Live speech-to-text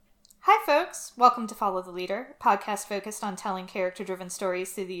Hi folks! Welcome to Follow the Leader, a podcast focused on telling character-driven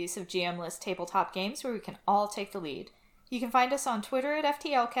stories through the use of GM-less tabletop games where we can all take the lead. You can find us on Twitter at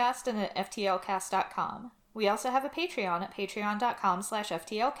FTLcast and at FTLcast.com. We also have a Patreon at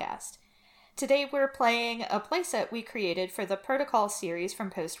patreon.com/FTLcast. Today we're playing a playset we created for the Protocol series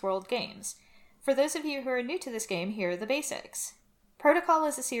from Postworld Games. For those of you who are new to this game, here are the basics. Protocol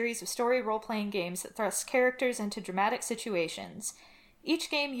is a series of story role-playing games that thrust characters into dramatic situations.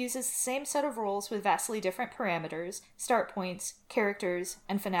 Each game uses the same set of rules with vastly different parameters, start points, characters,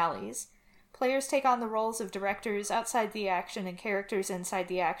 and finales. Players take on the roles of directors outside the action and characters inside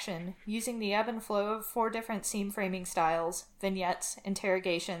the action, using the ebb and flow of 4 different scene framing styles, vignettes,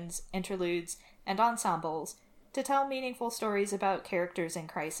 interrogations, interludes, and ensembles, to tell meaningful stories about characters in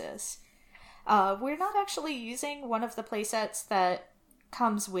crisis. We're not actually using one of the playsets that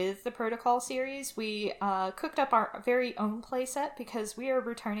comes with the Protocol series. We cooked up our very own playset because we are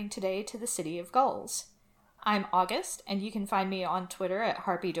returning today to the City of Gulls. I'm August, and you can find me on Twitter at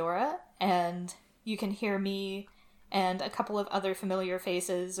HarpyDora, and you can hear me and a couple of other familiar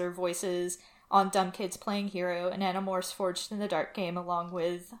faces or voices on Dumb Kids Playing Hero and Animorphs Forged in the Dark game, along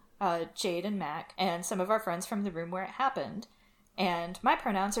with Jade and Mac, and some of our friends from the room where it happened. And my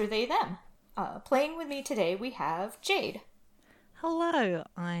pronouns are they, them. Playing with me today, we have Jade. Hello,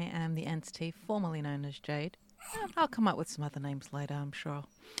 I am the entity formerly known as Jade. I'll come up with some other names later, I'm sure.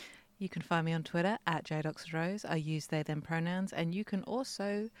 You can find me on Twitter at JadeOxfordRose. I use they, them pronouns. And you can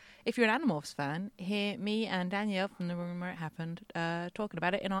also, if you're an Animorphs fan, hear me and Danielle from the room where it happened talking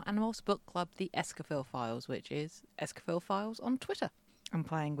about it in our Animorphs book club, The Escafil Files, which is Escafil Files on Twitter. I'm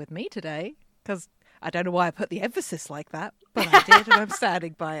playing with me today, because I don't know why I put the emphasis like that, but I did, and I'm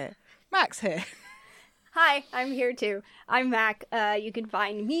standing by it. Mac's here. Hi, I'm here too. I'm Mac. You can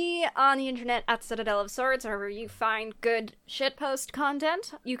find me on the internet at Citadel of Swords, wherever you find good shitpost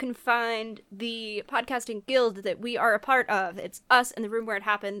content. You can find the podcasting guild that we are a part of. It's us in the room where it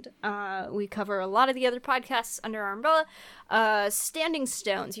happened. We cover a lot of the other podcasts under our umbrella. Standing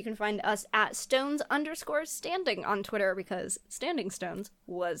Stones. You can find us at Stones_standing on Twitter because Standing Stones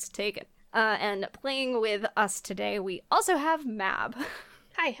was taken. And playing with us today, we also have Mab.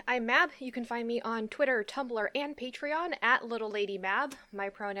 Hi, I'm Mab. You can find me on Twitter, Tumblr, and Patreon at Little Lady Mab. My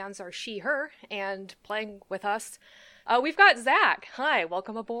pronouns are she, her, and playing with us, we've got Zach. Hi,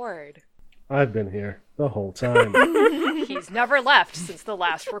 welcome aboard. I've been here the whole time. He's never left since the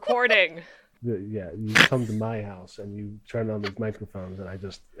last recording. Yeah, you come to my house and you turn on these microphones and I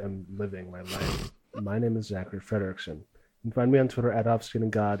just am living my life. My name is Zachary Frederickson. You can find me on Twitter at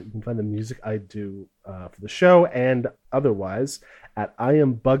OffScreenandGod. You can find the music I do for the show and otherwise at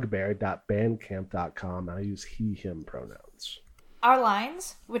iambugbear.bandcamp.com. I use he, him pronouns. Our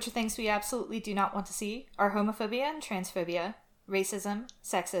lines, which are things we absolutely do not want to see, are homophobia and transphobia, racism,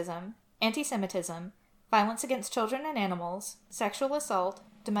 sexism, anti-Semitism, violence against children and animals, sexual assault,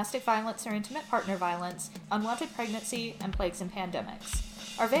 domestic violence or intimate partner violence, unwanted pregnancy, and plagues and pandemics.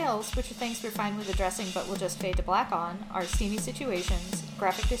 Our veils, which are things we're fine with addressing but will just fade to black on, are steamy situations,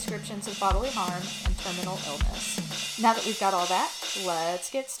 graphic descriptions of bodily harm, and terminal illness. Now that we've got all that,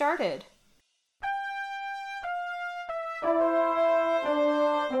 let's get started.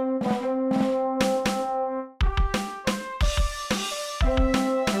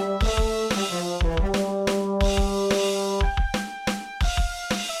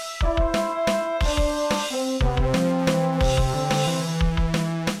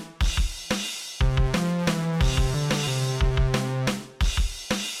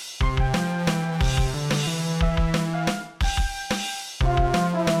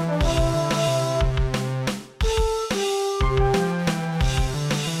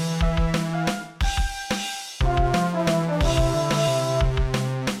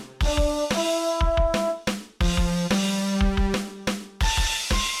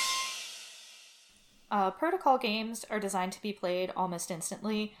 Protocol games are designed to be played almost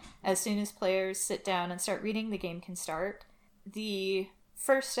instantly. As soon as players sit down and start reading, the game can start. The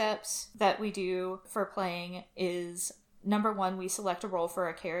first steps that we do for playing is, number 1, we select a role for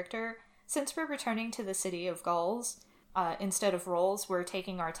a character. Since we're returning to the City of Gulls, instead of roles, we're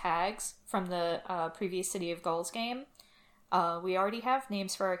taking our tags from the previous City of Gulls game. We already have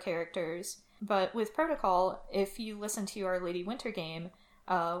names for our characters, but with Protocol, if you listen to our Lady Winter game,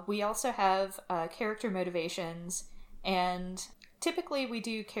 we also have character motivations, and typically we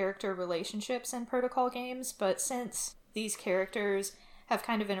do character relationships in Protocol games, but since these characters have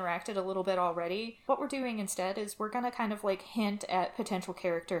kind of interacted a little bit already, what we're doing instead is we're going to kind of like hint at potential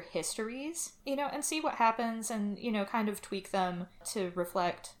character histories, and see what happens and, kind of tweak them to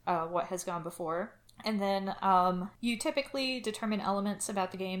reflect what has gone before. And then you typically determine elements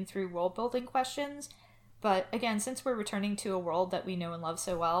about the game through world-building questions. But again, since we're returning to a world that we know and love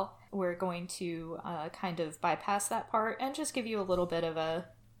so well, we're going to kind of bypass that part and just give you a little bit of a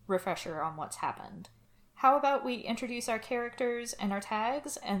refresher on what's happened. How about we introduce our characters and our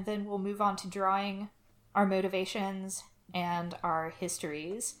tags, and then we'll move on to drawing our motivations and our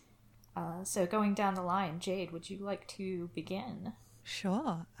histories. So going down the line, Jade, would you like to begin?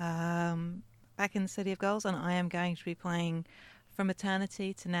 Sure. Back in the City of Goals, and I am going to be playing From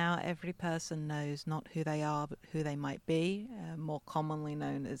Eternity to Now. Every person knows not who they are, but who they might be, more commonly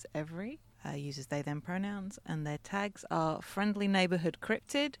known as Every. Uses they, them pronouns, and their tags are Friendly Neighborhood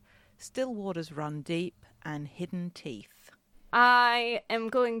Cryptid, Still Waters Run Deep, and Hidden Teeth. I am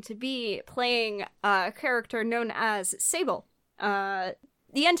going to be playing a character known as Sable. The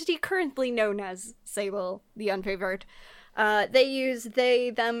entity currently known as Sable, the Unfavored. They use they,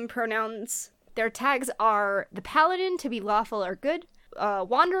 them pronouns. Their tags are the Paladin, to be lawful or good,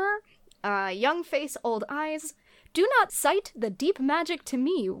 Wanderer, Young Face, Old Eyes, Do Not Cite the Deep Magic to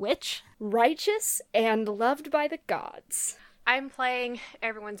Me, Witch, Righteous, and Loved by the Gods. I'm playing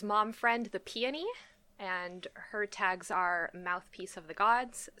everyone's mom friend, the Peony, and her tags are Mouthpiece of the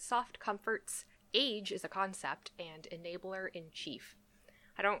Gods, Soft Comforts, Age is a Concept, and Enabler in Chief.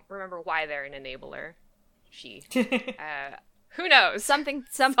 I don't remember why they're an enabler. Who knows? Something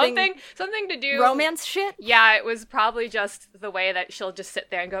to do. Romance shit? Yeah, it was probably just the way that she'll just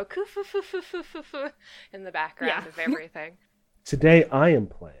sit there and go coo-foo-foo-foo-foo-foo in the background of everything. Today I am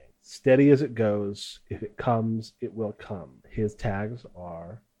playing Steady as It Goes. If it comes, it will come. His tags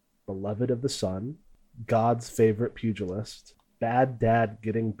are Beloved of the Sun, God's Favorite Pugilist, Bad Dad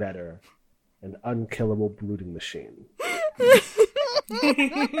Getting Better, and Unkillable Brooding Machine. Those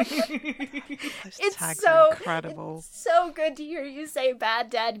tags are incredible. It's so good to hear you say Bad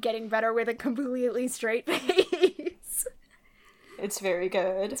Dad Getting Better with a completely straight face. It's very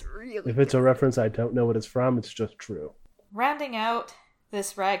good. It's really If it's a reference I don't know what it's from, it's just true. Rounding out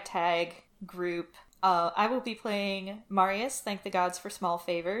this ragtag group, I will be playing Marius, Thank the Gods for Small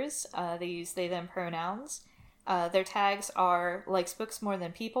Favors. They use they, them pronouns. Their tags are Likes Books More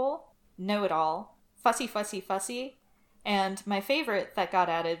Than People, Know It All, Fussy Fussy Fussy, and my favorite that got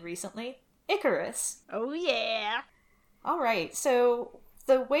added recently, Icarus. Oh yeah. Alright, so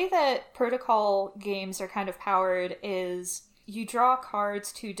the way that protocol games are kind of powered is you draw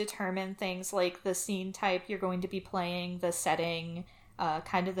cards to determine things like the scene type you're going to be playing, the setting,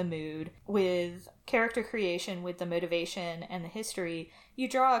 kind of the mood. With character creation, with the motivation and the history, you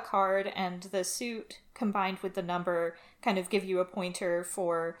draw a card and the suit combined with the number kind of give you a pointer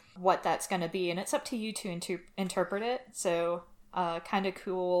for what that's going to be, and it's up to you to interpret it. So kind of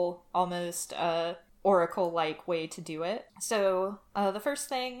cool, almost oracle-like way to do it. So the first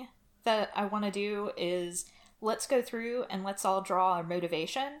thing that I want to do is let's go through and let's all draw our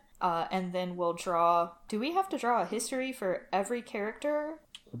motivation. And then we'll draw... Do we have to draw a history for every character?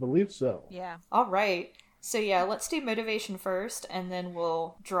 I believe so. Yeah. All right. So yeah, let's do motivation first, and then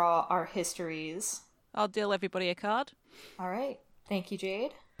we'll draw our histories. I'll deal everybody a card. All right. Thank you,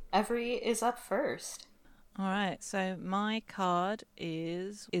 Jade. Every is up first. All right, so my card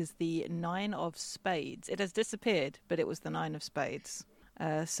is the Nine of Spades. It has disappeared, but it was the Nine of Spades.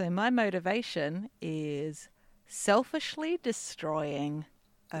 So my motivation is selfishly destroying.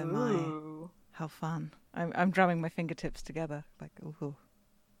 Oh my, how fun. I'm drumming my fingertips together. Like, ooh,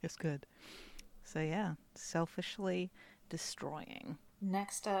 it's good. So yeah, selfishly destroying.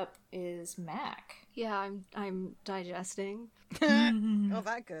 Next up is Mac. Yeah, I'm digesting. Oh,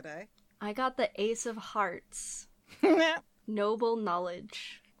 that good, eh? I got the Ace of Hearts. Noble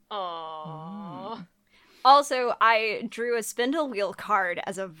Knowledge. Aww. Also, I drew a Spindle Wheel card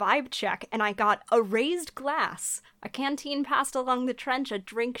as a vibe check, and I got a Raised Glass. A canteen passed along the trench, a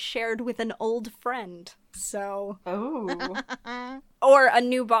drink shared with an old friend. So... Oh. Or a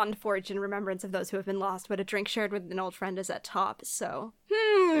new bond forged in remembrance of those who have been lost, but a drink shared with an old friend is at top, so...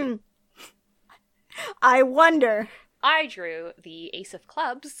 I wonder... I drew the Ace of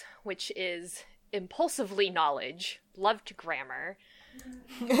Clubs, which is impulsively knowledge, loved grammar.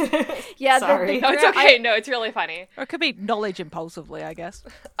 Yeah, Sorry. No, it's okay. No, it's really funny. Or it could be knowledge impulsively, I guess.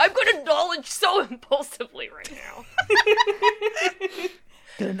 I'm gonna knowledge so impulsively right now.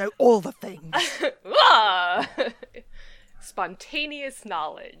 Gonna know all the things. Ah! Spontaneous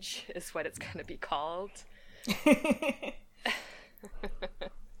knowledge is what it's gonna be called.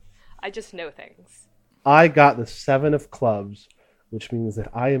 I just know things. I got the Seven of Clubs, which means that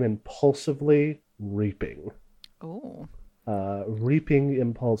I am impulsively reaping. Oh. Reaping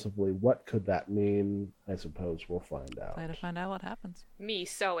impulsively. What could that mean? I suppose we'll find out. Play to find out what happens. Me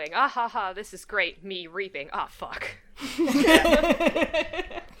sowing. Ah ha ha, this is great. Me reaping. Ah, fuck.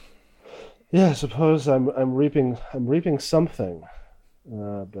 Yeah, I suppose I'm reaping something.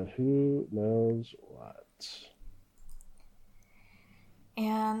 But who knows what?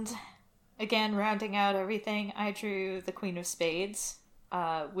 And again, rounding out everything, I drew the Queen of Spades,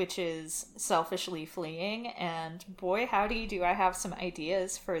 which is selfishly fleeing, and boy howdy do I have some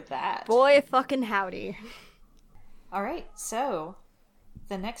ideas for that. Boy fucking howdy. Alright, so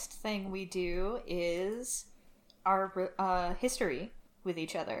the next thing we do is our history with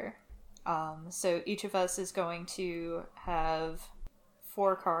each other. So each of us is going to have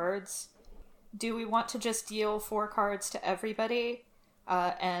 4 cards. Do we want to just deal 4 cards to everybody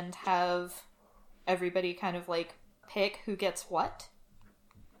and have everybody kind of like pick who gets what?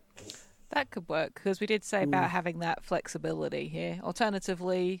 That could work, because we did say about having that flexibility here.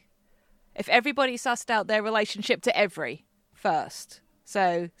 Alternatively, if everybody sussed out their relationship to every first.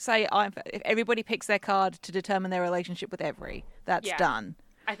 So, if everybody picks their card to determine their relationship with every, that's done.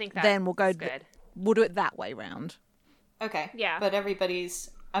 I think that's then we'll go. good. We'll do it that way round. Okay. Yeah. But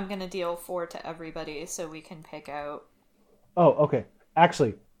I'm going to deal 4 to everybody so we can pick out. Oh, okay.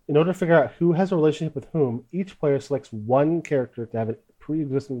 Actually, in order to figure out who has a relationship with whom, each player selects one character to have a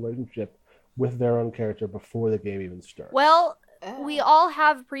pre-existing relationship with their own character before the game even starts. Well, we all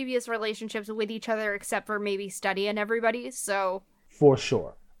have previous relationships with each other except for maybe Study and everybody, so... For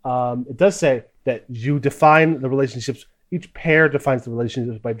sure. It does say that you define the relationships, each pair defines the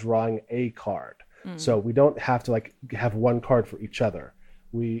relationships by drawing a card. So we don't have to have one card for each other.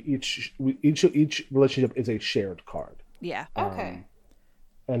 Each relationship is a shared card. Yeah. Okay.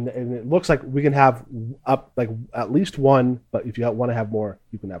 And it looks like we can have up at least one, but if you want to have more,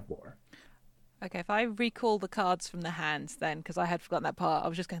 you can have more. Okay, if I recall the cards from the hands then, because I had forgotten that part, I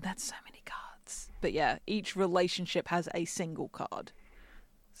was just going, that's so many cards. But yeah, each relationship has a single card.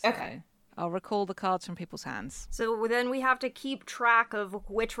 So Okay. I'll recall the cards from people's hands. So then we have to keep track of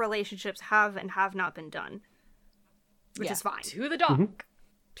which relationships have and have not been done. Which is fine. To the dock.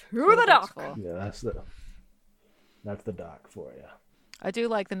 To the dock! For. Yeah, that's the doc for you. I do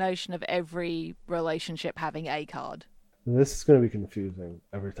like the notion of every relationship having a card. This is going to be confusing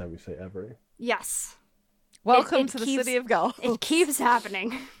every time we say every. Yes. Welcome it to the keeps- City of Gold. It keeps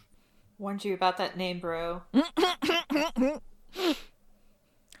happening. Warned you about that name, bro.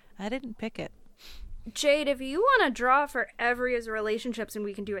 I didn't pick it. Jade, if you want to draw for every as relationships and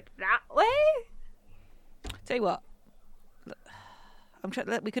we can do it that way? Tell you what,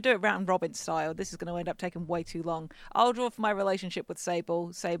 we could do it round robin style. This is going to end up taking way too long. I'll draw for my relationship with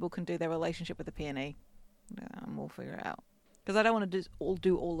Sable. Sable can do their relationship with the peony. We'll figure it out. Because I don't want to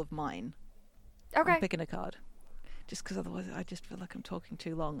do all of mine. Okay. I'm picking a card. Just because otherwise I just feel like I'm talking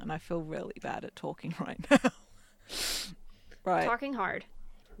too long and I feel really bad at talking right now. Right. Talking hard.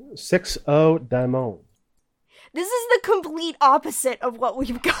 6-0 Diamond. This is the complete opposite of what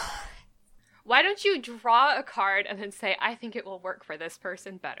we've got. Why don't you draw a card and then say, I think it will work for this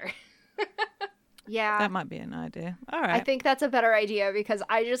person better? Yeah. That might be an idea. All right. I think that's a better idea because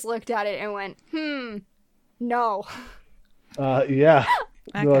I just looked at it and went, no. Yeah.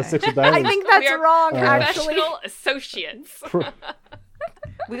 No, Okay. 6 of I diamonds. think that's We are wrong, actually. Professional associates.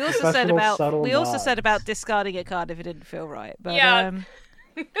 We also said Professional, about subtle nods. discarding a card if it didn't feel right. But Yeah.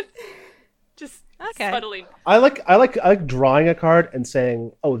 Just Okay. subtly. I like drawing a card and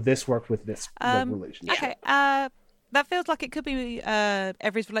saying, "Oh, this worked with this relationship." okay. That feels like it could be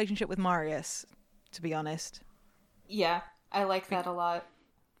Every's relationship with Marius. To be honest, Yeah, I like that a lot.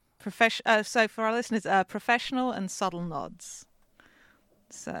 So for our listeners, professional and subtle nods.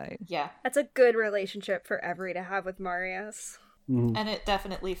 So Yeah. That's a good relationship for Every to have with Marius. And it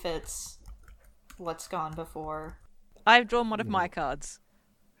definitely fits what's gone before. I've drawn one of my cards.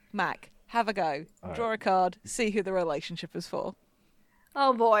 Mac, have a go. Draw a card. See who the relationship is for.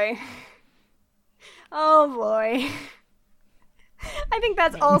 Oh boy. Oh boy. I think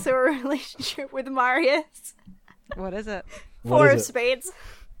that's also a relationship with Marius. What is it? What Four is of it? spades.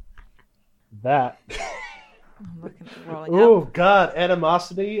 That. I'm looking at rolling Oh up. God,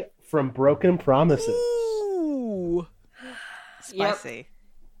 animosity from broken promises. Ooh. Spicy.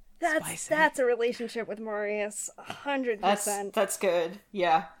 Spicy. That's a relationship with Marius. 100%. That's good.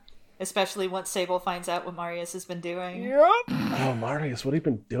 Yeah. Especially once Sable finds out what Marius has been doing. Yep. Oh, Marius, what have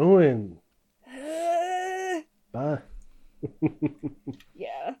you been doing? Bye.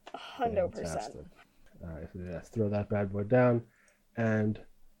 Yeah, 100%. Fantastic. All right, so let's throw that bad boy down, and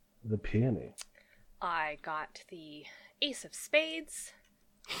the peony. I got the Ace of Spades,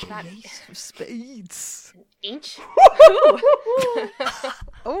 That Ace of spades. ancient.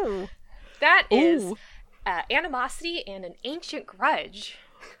 Oh. That is Ooh. animosity and an ancient grudge.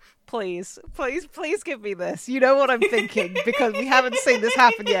 Please give me this. You know what I'm thinking, because we haven't seen this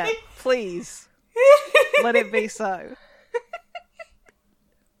happen yet. Please. Let it be so.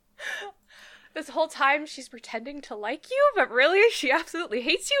 This whole time she's pretending to like you, but really she absolutely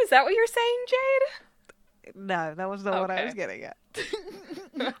hates you. Is that what you're saying, Jade? No, that was not what I Okay. was getting at.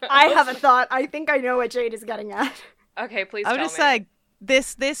 I have a thought. I think I know what Jade is getting at. Okay, please I'm tell just me. saying,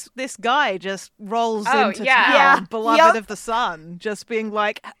 this guy just rolls Oh, into yeah. town, Yeah. beloved Yup. of the sun, just being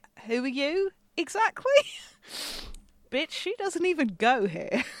like, who are you exactly? Bitch, she doesn't even go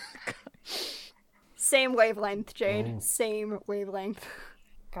here. Same wavelength, Jade. Oh. Same wavelength.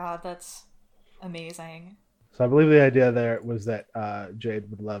 God, that's amazing. So I believe the idea there was that Jade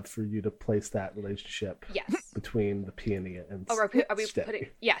would love for you to place that relationship Yes. between the peony and Oh, are we Steady. putting?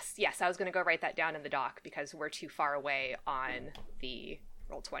 Yes. I was going to go write that down in the doc because we're too far away on the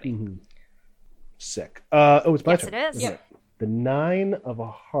roll 20. Mhm. Sick. It's my Yes, turn. it is. isn't Yep. it? The 9 of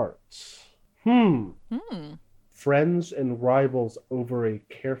hearts. Friends and rivals over a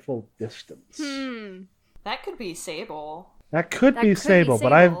careful distance. That could be Sable. That could That be could be Sable,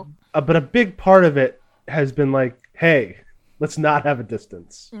 Sable. but a big part of it has been like, hey, let's not have a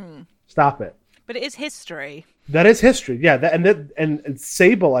distance. Stop it. But it is history. That is history, yeah. And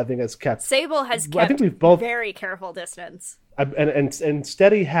Sable, I think, has kept. Sable has I think kept we've both- very careful distance. And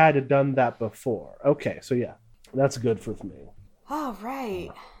Steady had done that before. Okay, so yeah, that's good for me. All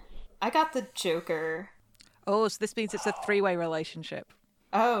right. I got the Joker. Oh, so this means it's a three-way relationship.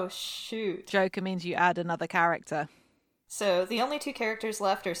 Oh, shoot. Joker means you add another character. So the only two characters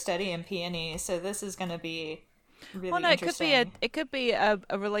left are Steady and Peony, so this is going to be really Well, no, interesting. it could be a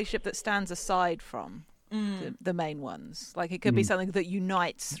relationship that stands aside from the main ones. Like it could be something that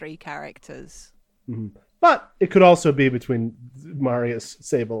unites three characters. But it could also be between Marius,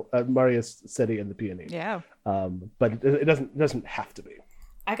 Steady, and the Peony. Yeah. But it doesn't have to be.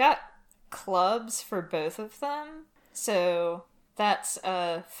 I got clubs for both of them, so that's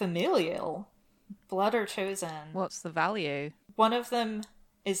familial. Blood or chosen. What's the value? One of them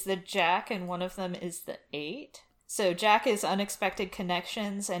is the Jack and one of them is the 8. So Jack is Unexpected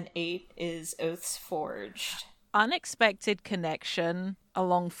Connections and 8 is Oaths Forged. Unexpected connection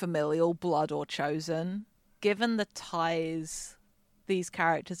along familial, blood, or chosen. Given the ties these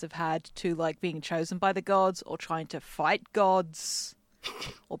characters have had to like being chosen by the gods or trying to fight gods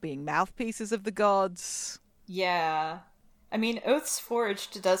or being mouthpieces of the gods. Yeah. I mean, Oaths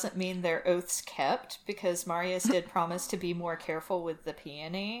Forged doesn't mean they're oaths kept, because Marius did promise to be more careful with the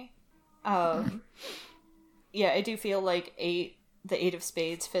peony. Yeah, I do feel like the 8 of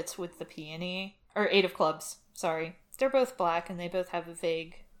spades fits with the peony. Or 8 of clubs, sorry. They're both black and they both have a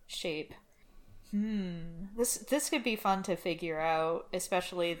vague shape. This could be fun to figure out,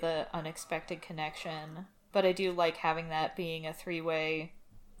 especially the unexpected connection. But I do like having that being a 3-way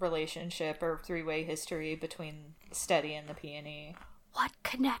relationship or 3-way history between Steady and the peony. What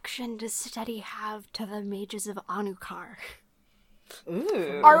connection does Steady have to the mages of Anukar?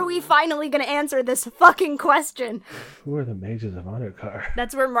 Ooh. Are we finally gonna answer this fucking question? Who are the mages of Anukar?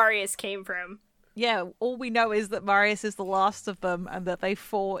 That's where Marius came from. Yeah, all we know is that Marius is the last of them and that they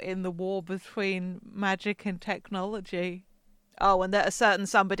fought in the war between magic and technology. Oh, and that a certain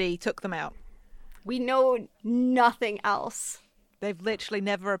somebody took them out. We know nothing else. They've literally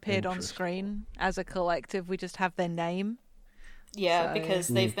never appeared on Interesting. screen as a collective. We just have their name. Yeah, So- because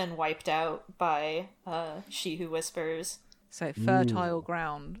they've been wiped out by She Who Whispers. So fertile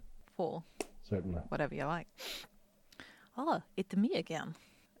ground for Certainly. whatever you like. Oh, it's me again.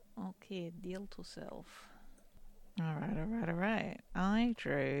 Okay, deal to self. All right. I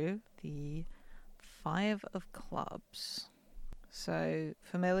drew the 5 of clubs. So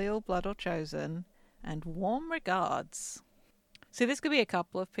familial, blood or chosen, and warm regards. So this could be a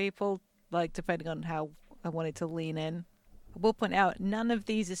couple of people, like depending on how I wanted to lean in. I will point out none of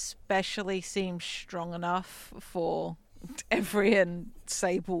these especially seem strong enough for Every and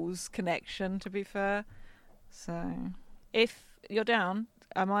Sable's connection, to be fair. So if you're down,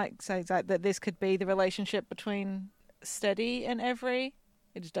 I might say that this could be the relationship between Steady and Every.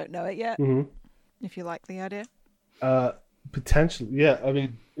 I just don't know it yet. If you like the idea. Potentially, yeah. I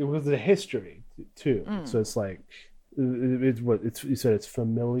mean, it was a history too, so it's like it's what it's. You said it's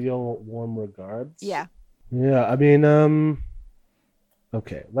familial, warm regards. Yeah. Yeah. I mean,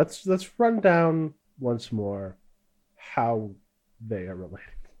 okay. Let's run down once more how they are related.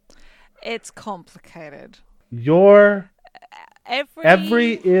 It's complicated.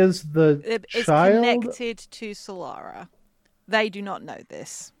 Every is the is child. connected to Solara. They do not know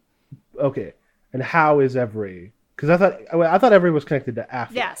this. Okay, and how is Every? Because I thought Every was connected to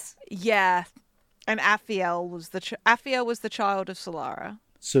Aphiel. Yes. Yeah, and Aphiel was the child of Solara.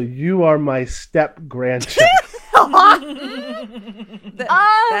 So you are my step grandchild.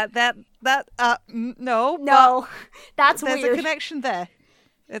 No. No, that's There's weird. a connection there.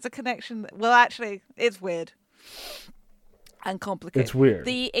 There's a connection. Well, actually, it's weird and complicated. It's weird.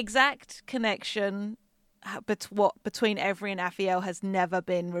 The exact connection between Every and Aphiel has never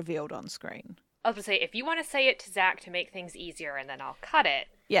been revealed on screen. I was going to say, if you want to say it to Zach to make things easier, and then I'll cut it.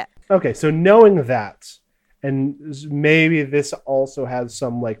 Yeah. Okay, so knowing that, and maybe this also has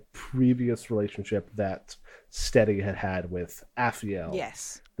some like previous relationship that Steady had with Aphiel.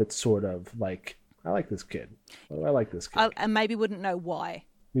 Yes. That's sort of like, I like this kid. I like this kid. And maybe wouldn't know why.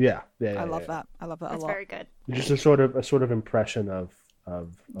 Yeah. I love that. I love that That's a lot. very good. Just a sort of impression of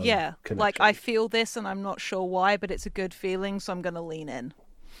Yeah, connection. like I feel this and I'm not sure why, but it's a good feeling, so I'm going to lean in.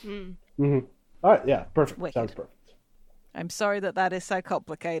 Mm-hmm. All right, yeah, perfect. Wicked. Sounds perfect. I'm sorry that is so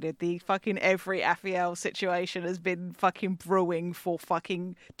complicated. The fucking Every Aphiel situation has been fucking brewing for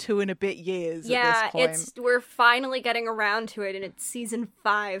fucking 2 and a bit years at this point. we're finally getting around to it, and it's season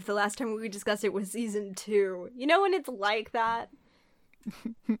 5. The last time we discussed it was season 2. You know when it's like that?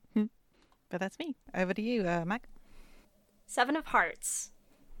 But that's me. Over to you, Mac. 7 of Hearts.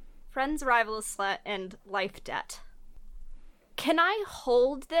 Friends, Rivals, Slut, and Life Debt. Can I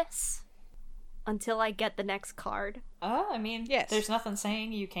hold this until I get the next card? I mean, Yes. there's nothing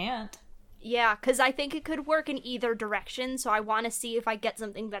saying you can't. Yeah, because I think it could work in either direction, so I want to see if I get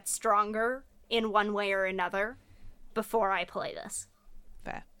something that's stronger in one way or another before I play this.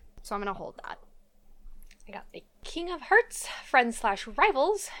 Fair. So I'm going to hold that. I got the King of Hearts,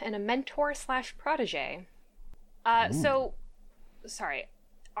 friend/rivals, and a mentor/protege. So, sorry,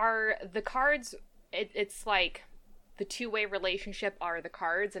 are the cards, it's like the two-way relationship are the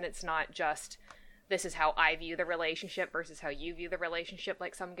cards, and it's not just this is how I view the relationship versus how you view the relationship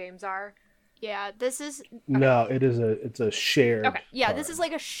like some games are? Yeah, this is... No, it's a shared. Okay. Yeah, card. this is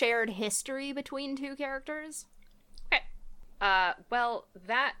like a shared history between two characters. Okay. Well,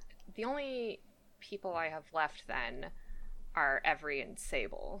 the only people I have left then are Every and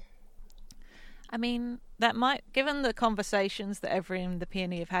Sable. I mean, that might, given the conversations that Every and the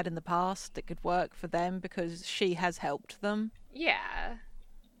Peony have had in the past, it could work for them because she has helped them, Yeah.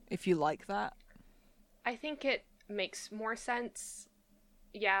 if you like that. I think it makes more sense,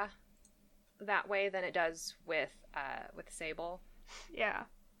 yeah, that way than it does with Sable. Yeah.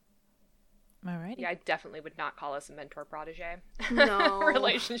 Alrighty. Yeah, I definitely would not call us a mentor-protege No.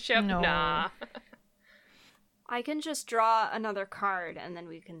 relationship. No. Nah. I can just draw another card and then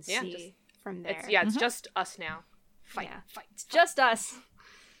we can Yeah, see just- from there. It's just us now. Fight, Yeah. fight. It's just us.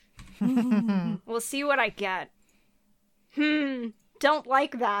 We'll see what I get. Don't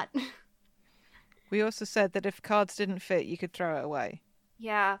like that. We also said that if cards didn't fit, you could throw it away.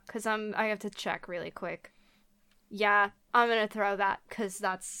 Yeah, because I have to check really quick. Yeah, I'm gonna throw that because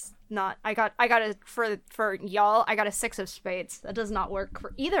that's not. I got a for y'all. I got a 6 of spades. That does not work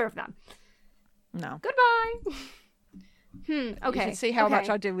for either of them. No. Goodbye. Okay. You can see how okay. much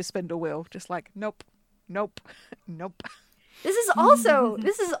I do with Spindle Wheel. Just like, nope, nope, nope. This is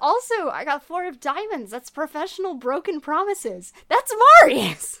also. I got 4 of diamonds. That's professional broken promises. That's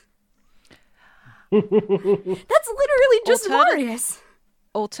Marius. That's literally just Marius.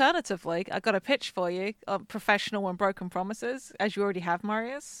 Alternatively, I got a pitch for you on professional and broken promises, as you already have,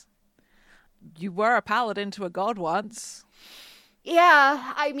 Marius. You were a paladin to a god once.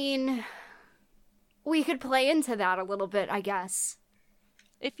 Yeah, I mean, we could play into that a little bit, I guess.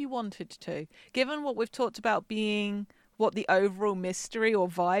 If you wanted to. Given what we've talked about being what the overall mystery or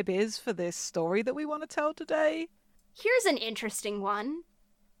vibe is for this story that we want to tell today. Here's an interesting one.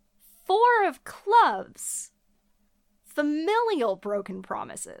 4 of clubs. Familial broken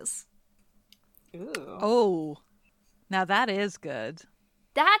promises. Ooh. Oh, now that is good.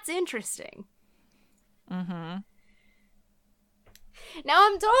 That's interesting. Mm-hmm. Now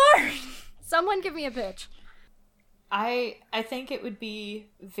I'm torn. Someone give me a pitch. I think it would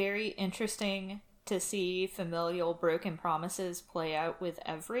be very interesting to see familial broken promises play out with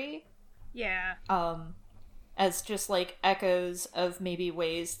Every. Yeah. As just like echoes of maybe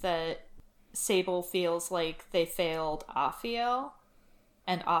ways that Sable feels like they failed Aphiel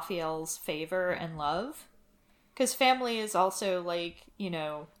and Aphiel's favor and love. Because family is also like,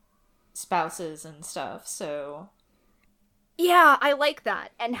 spouses and stuff, so... Yeah, I like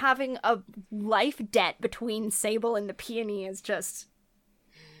that. And having a life debt between Sable and the Peony is just...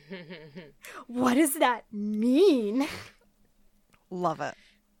 What does that mean? Love it.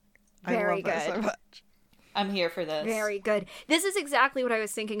 I Very love that so good. much. I'm here for this. Very good. This is exactly what I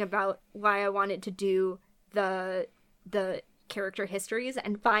was thinking about why I wanted to do the character histories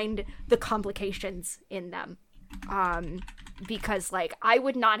and find the complications in them. Because, like, I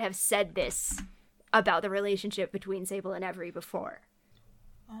would not have said this about the relationship between Sable and Every before.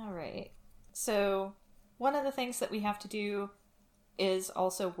 All right. So, one of the things that we have to do is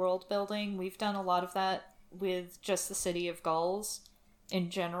also world building. We've done a lot of that with just the City of Gulls in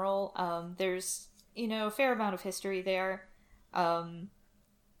general. There's, a fair amount of history there. And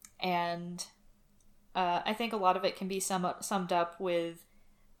I think a lot of it can be summed up with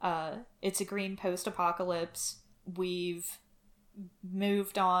it's a green post-apocalypse. We've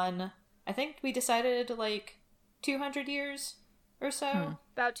moved on. I think we decided 200 years or so.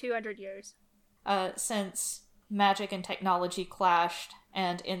 About 200 years. Since magic and technology clashed,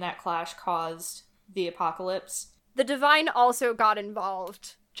 and in that clash caused the apocalypse. The Divine also got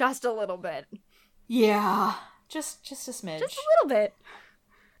involved. Just a little bit. Yeah. Just a smidge. Just a little bit.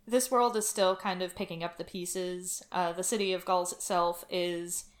 This world is still kind of picking up the pieces. The City of Gulls itself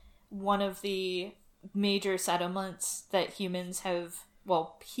is one of the major settlements that humans have,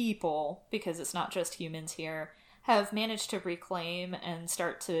 people, because it's not just humans here, have managed to reclaim and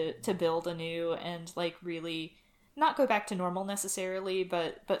start to build anew and, really not go back to normal necessarily,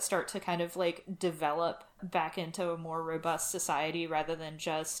 but start to kind of, develop back into a more robust society rather than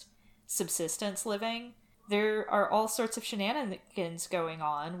just subsistence living. There are all sorts of shenanigans going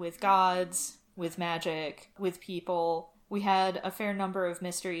on with gods, with magic, with people. We had a fair number of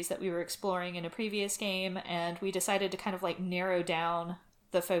mysteries that we were exploring in a previous game, and we decided to kind of narrow down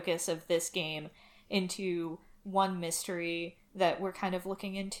the focus of this game into one mystery that we're kind of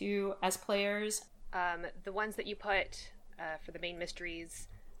looking into as players. The ones that you put for the main mysteries,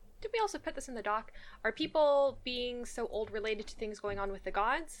 did we also put this in the doc? Are people being so old related to things going on with the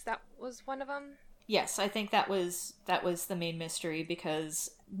gods? That was one of them? Yes, I think that was the main mystery, because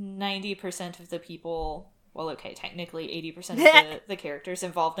 90% of the people, technically 80% of the characters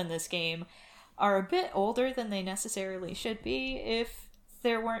involved in this game are a bit older than they necessarily should be if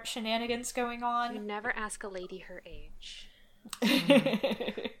there weren't shenanigans going on. You never ask a lady her age.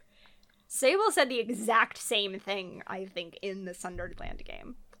 Sable said the exact same thing, I think, in the Sunderland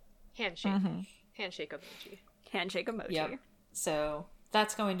game. Handshake. Mm-hmm. Handshake emoji. Handshake emoji. Yep. So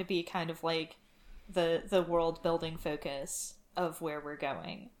that's going to be kind of the world building focus of where we're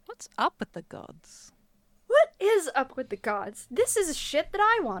going. What's up with the gods? What is up with the gods? This is shit that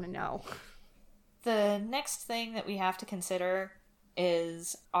I want to know. The next thing that we have to consider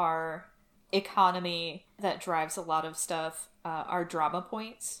is our economy that drives a lot of stuff, our drama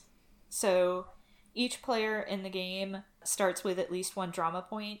points. So each player in the game starts with at least one drama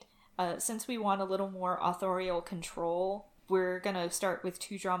point. Since we want a little more authorial control, we're going to start with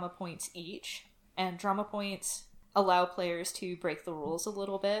 2 drama points each. And drama points allow players to break the rules a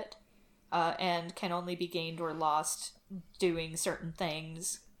little bit, and can only be gained or lost doing certain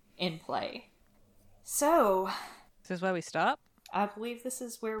things in play. So, This is where we start? I believe this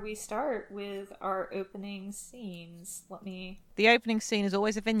is where we start with our opening scenes. The opening scene is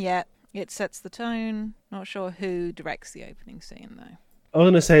always a vignette. It sets the tone. Not sure who directs the opening scene, though. I was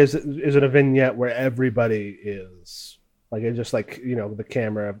gonna say, is it a vignette where everybody is it just the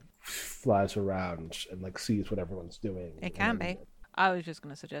camera flies around and sees what everyone's doing? It can be. I was just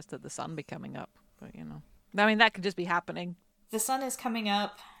going to suggest that the sun be coming up, but I mean, that could just be happening. The sun is coming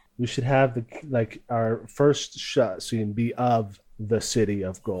up. We should have our first shot scene be of the City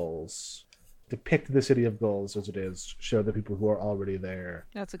of Gulls. Depict the City of Gulls as it is. Show the people who are already there.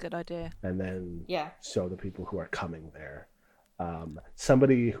 That's a good idea. And then Yeah. show the people who are coming there.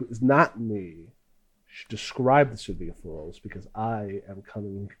 Somebody who is not me should describe the City of Gulls, because I am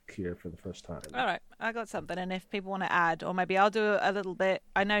coming here for the first time. All right, I got something, and if people want to add, or maybe I'll do a little bit.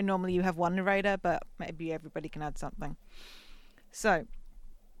 I know normally you have one narrator, but maybe everybody can add something. So,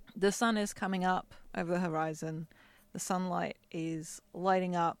 the sun is coming up over the horizon. The sunlight is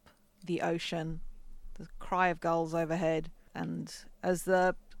lighting up the ocean. The cry of gulls overhead, and as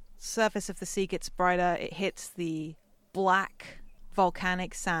the surface of the sea gets brighter, it hits the black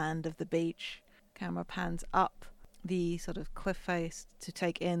volcanic sand of the beach. Camera pans up the sort of cliff face to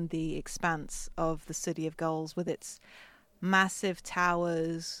take in the expanse of the City of Gulls with its massive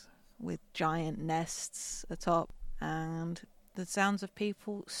towers with giant nests atop, and the sounds of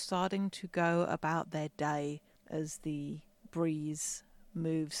people starting to go about their day as the breeze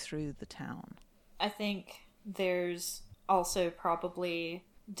moves through the town. I think there's also probably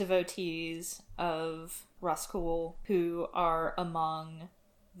devotees of Ruskul who are among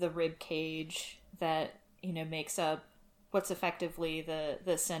the rib cage that, makes up what's effectively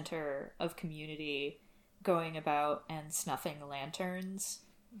the center of community going about and snuffing lanterns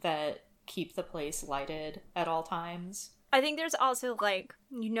that keep the place lighted at all times. I think there's also, like,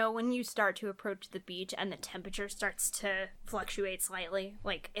 you know, when you start to approach the beach and the temperature starts to fluctuate slightly,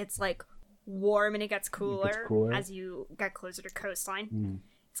 like, it's, like, warm and it gets cooler, as you get closer to coastline.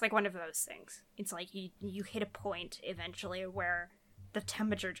 It's like one of those things. It's like you hit a point eventually where the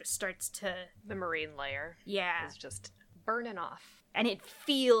temperature just starts to... The marine layer is just burning off. And it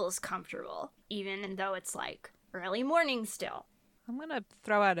feels comfortable, even though it's, like, early morning still. I'm going to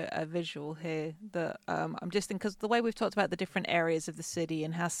throw out a visual here that I'm just thinking, because the way we've talked about the different areas of the city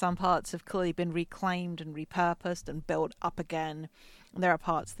and how some parts have clearly been reclaimed and repurposed and built up again, and there are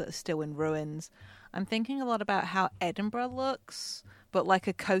parts that are still in ruins. I'm thinking a lot about how Edinburgh looks, but like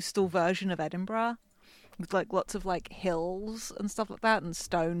a coastal version of Edinburgh, with like lots of like hills and stuff like that and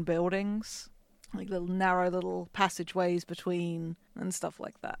stone buildings, like little narrow little passageways between and stuff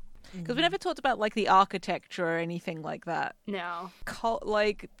like that. Because we never talked about, like, the architecture or anything like that. No.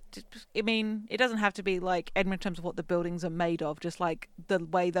 Like, I mean, it doesn't have to be, like, Edinburgh in terms of what the buildings are made of. Just, like, the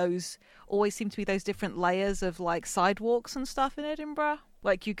way those always seem to be those different layers of, like, sidewalks and stuff in Edinburgh.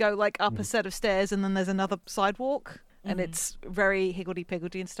 Like, you go, like, up a set of stairs and then there's another sidewalk. And it's very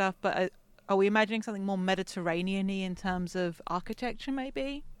higgledy-piggledy and stuff. But are we imagining something more Mediterranean-y in terms of architecture,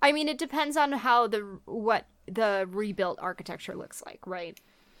 maybe? I mean, it depends on how what the rebuilt architecture looks like, right?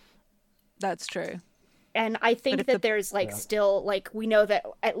 That's true. And I think that there's, like, still, like, we know that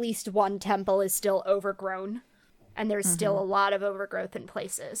at least one temple is still overgrown. And there's still a lot of overgrowth in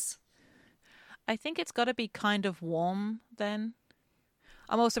places. I think it's got to be kind of warm, then.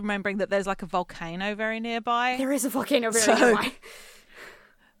 I'm also remembering that there's, like, a volcano very nearby. There is a volcano very nearby.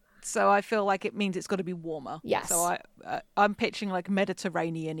 So I feel like it means it's got to be warmer. Yes. So I'm pitching, like,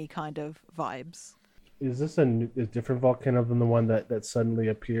 Mediterranean-y kind of vibes. Is this a different volcano than the one that suddenly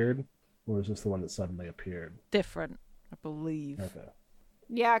appeared? Or is this the one that suddenly appeared? Different, I believe. Okay.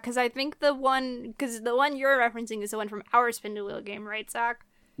 Yeah, because I think the one you're referencing is the one from our Spin the Wheel game, right, Zach?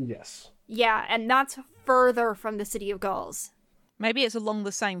 Yes. Yeah, and that's further from the City of Gulls. Maybe it's along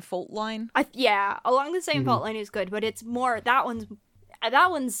the same fault line. Along the same fault line is good, but it's more that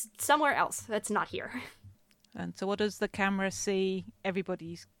one's somewhere else. That's not here. And so, what does the camera see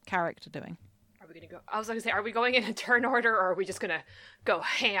everybody's character doing? I was gonna say, are we going in a turn order, or are we just gonna go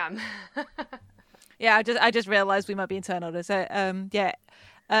ham? Yeah, I just realized we might be in turn order. So,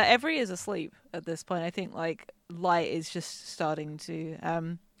 Every is asleep at this point. I think like Light is just starting to.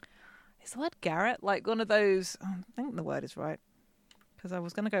 Is the word Garrett like one of those? I think the word is right because I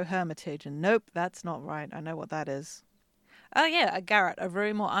was gonna go Hermitage, and nope, that's not right. I know what that is. Oh yeah, a garret, a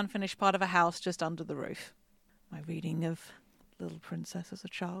room or unfinished part of a house just under the roof. My reading of Little Princess as a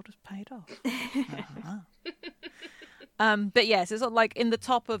child was paid off. But yes, it's like in the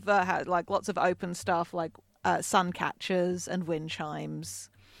top of like lots of open stuff, like sun catchers and wind chimes,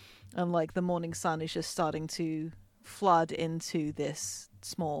 and like the morning sun is just starting to flood into this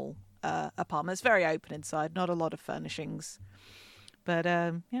small apartment. It's very open inside, not a lot of furnishings, but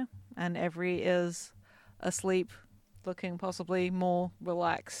yeah, and Every is asleep, looking possibly more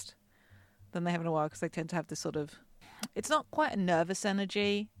relaxed than they have in a while because they tend to have this sort of. It's not quite a nervous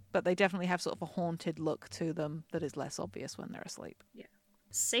energy, but they definitely have sort of a haunted look to them that is less obvious when they're asleep. Yeah.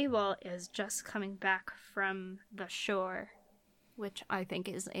 Sable is just coming back from the shore, which I think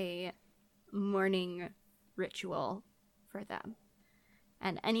is a morning ritual for them.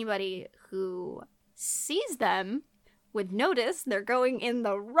 And anybody who sees them would notice they're going in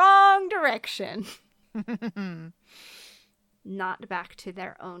the wrong direction. Not back to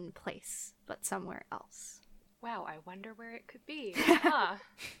their own place, but somewhere else. Wow, I wonder where it could be. Huh.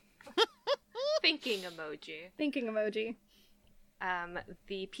 Thinking emoji.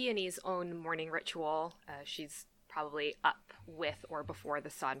 The peony's own morning ritual, she's probably up with or before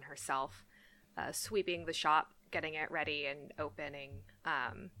the sun herself, sweeping the shop, getting it ready and opening,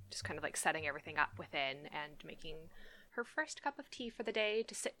 just kind of like setting everything up within and making her first cup of tea for the day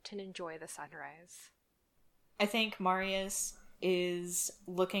to sit and enjoy the sunrise. I think Marius is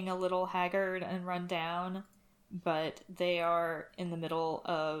looking a little haggard and run down, but they are in the middle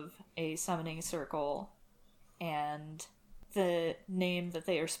of a summoning circle, and the name that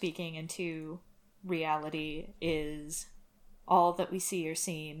they are speaking into reality is all that we see or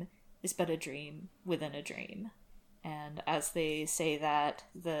seem is but a dream within a dream. And as they say that,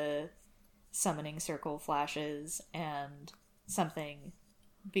 the summoning circle flashes and something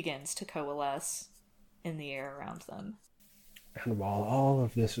begins to coalesce in the air around them. And while all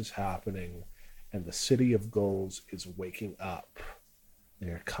of this is happening and the City of Gulls is waking up,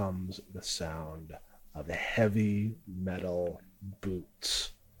 there comes the sound of heavy metal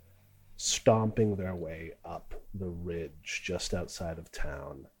boots stomping their way up the ridge just outside of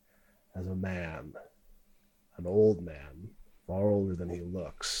town as a man, an old man, far older than he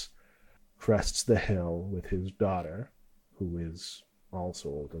looks, crests the hill with his daughter, who is also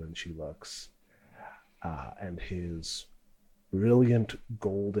older than she looks, and his brilliant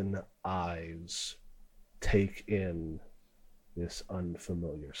golden eyes take in this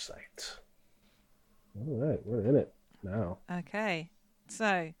unfamiliar sight. All right, we're in it now. Okay,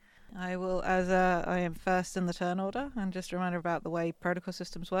 so I will, as I am first in the turn order, and just a reminder about the way protocol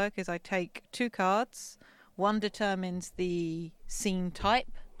systems work, is I take 2 cards. One determines the scene type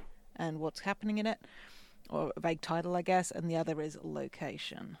and what's happening in it, or a vague title, I guess, and the other is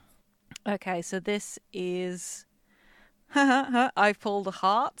location. Okay, so this is... I pulled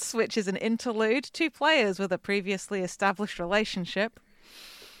Hearts, which is an interlude. 2 players with a previously established relationship.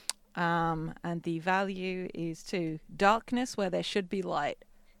 And the value is 2. Darkness, where there should be light.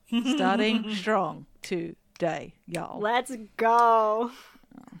 Starting strong today, y'all. Let's go.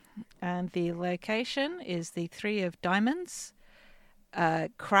 And the location is the 3 of diamonds.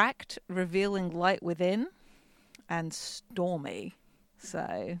 Cracked, revealing light within. And stormy.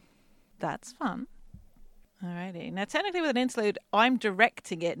 So, that's fun. Alrighty. Now, technically with an interlude, I'm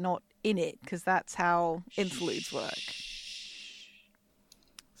directing it, not in it, because that's how interludes work.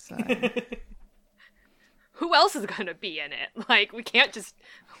 So... Who else is going to be in it? Like, we can't just...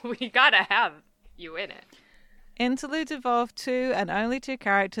 We gotta have you in it. Interludes involve 2 and only 2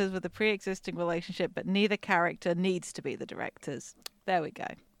 characters with a pre-existing relationship, but neither character needs to be the directors. There we go.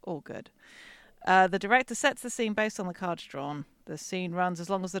 All good. The director sets the scene based on the cards drawn. The scene runs as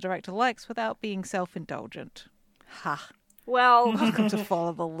long as the director likes without being self-indulgent. Ha. Well, Welcome to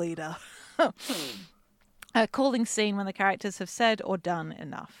follow the leader. Calling scene when the characters have said or done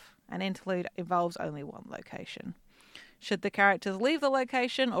enough. An interlude involves only 1 location. Should the characters leave the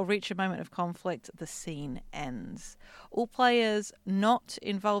location or reach a moment of conflict, the scene ends. All players not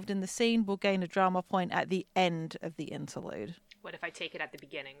involved in the scene will gain a drama point at the end of the interlude. What if I take it at the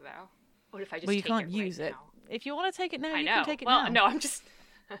beginning, though? What if I just Well, you take can't it use right it. now? If you want to take it now, I you know. can take it well, now. no, I'm just...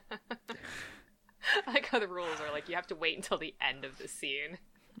 I like how the rules are like, you have to wait until the end of the scene.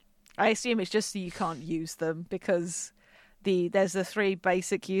 I assume it's just so you can't use them because there's the 3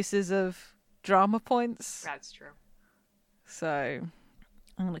 basic uses of drama points. That's true. So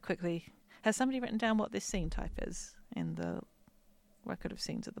I'm going to quickly... Has somebody written down what this scene type is in the record of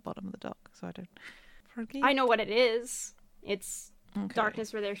scenes at the bottom of the doc? So I don't forget. I know what it is. It's Okay.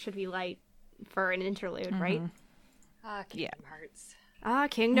 darkness where there should be light for an interlude, right? Ah, Kingdom Hearts. Ah,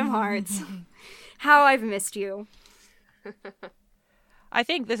 Kingdom Hearts. How I've missed you. I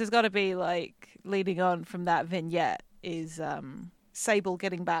think this has got to be like leading on from that vignette is Sable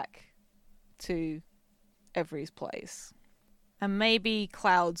getting back to Every's place. And maybe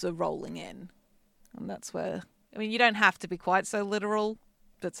clouds are rolling in. And that's where... I mean, you don't have to be quite so literal,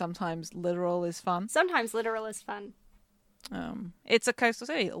 but sometimes literal is fun. Sometimes literal is fun. It's a coastal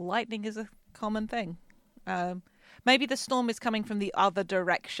city. Lightning is a common thing. Maybe the storm is coming from the other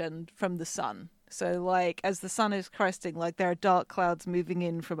direction from the sun. So, like, as the sun is cresting, like, there are dark clouds moving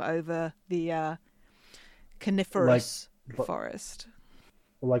in from over the coniferous forest.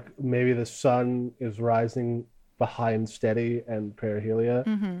 Like, maybe the sun is rising behind Steady and Perihelia,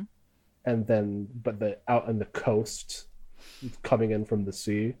 and then, but out on the coast, coming in from the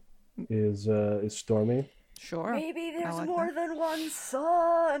sea, is stormy. Sure. Maybe there's like more that. than one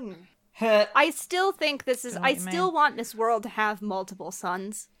sun. I still think this is. know what I you still mean. want this world to have multiple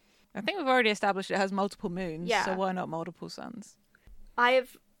suns. I think we've already established it has multiple moons, Yeah. so why not multiple suns? I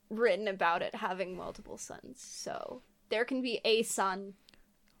have written about it having multiple suns, so there can be a sun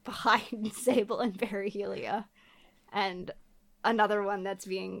behind Sable and Perihelia, and another one that's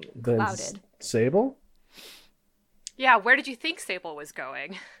being Then clouded. Sable? Yeah, where did you think Sable was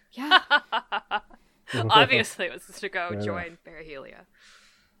going? Yeah. Obviously, it was to go Fair join Perihelia.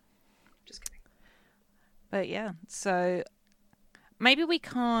 Just kidding. But yeah, so maybe we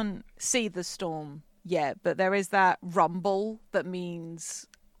can't see the storm yet, but there is that rumble that means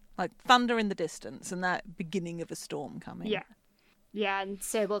like thunder in the distance and that beginning of a storm coming. Yeah. Yeah, and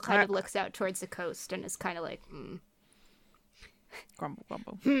Sable kind of looks out towards the coast and is kind of like, Grumble,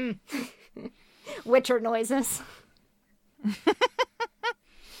 grumble. Witcher noises.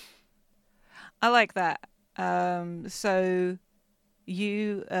 I like that. So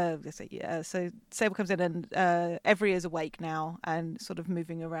you, so Sable comes in and Every is awake now and sort of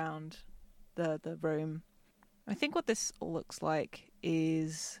moving around the room. I think what this looks like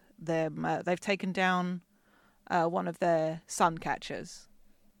is them. They've taken down one of their sun catchers,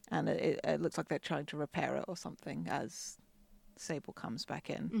 and it looks like they're trying to repair it or something as Sable comes back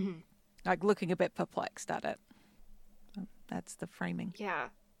in. like looking a bit perplexed at it. That's the framing. Yeah.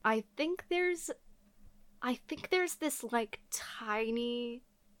 I think there's this like tiny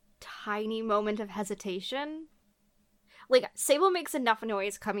moment of hesitation. Like Sable makes enough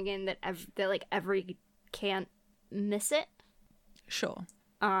noise coming in that every can't miss it. Sure.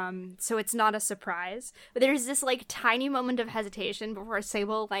 So it's not a surprise. But there's this like tiny moment of hesitation before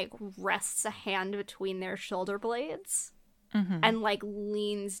Sable like rests a hand between their shoulder blades and like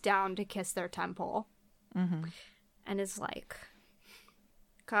leans down to kiss their temple. And is like,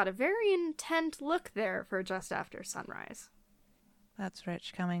 got a very intent look there for just after sunrise. That's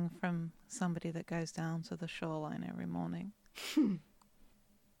rich coming from somebody that goes down to the shoreline every morning.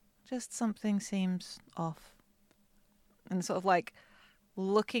 Just something seems off. And sort of like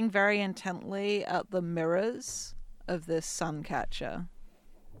looking very intently at the mirrors of this sun catcher.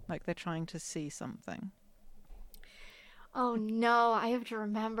 Like they're trying to see something. Oh no, I have to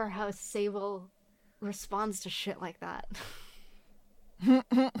remember how Sable responds to shit like that.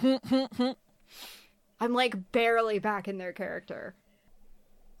 I'm like barely back in their character.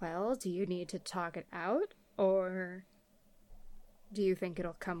 Well, do you need to talk it out, or do you think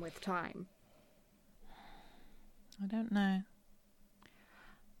it'll come with time? I don't know.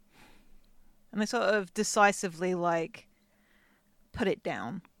 And they sort of decisively like put it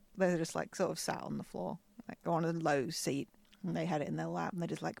down. They're just like sort of sat on the floor, like on a low seat, and they had it in their lap, and they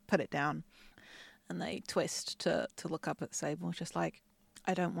just like put it down, and they twist to look up at Sable, just like,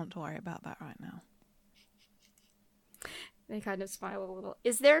 I don't want to worry about that right now. They kind of smile a little.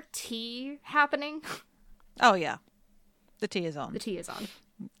 Is there tea happening? Oh yeah, the tea is on. The tea is on.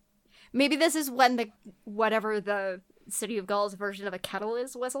 Maybe this is when whatever the City of Gulls version of a kettle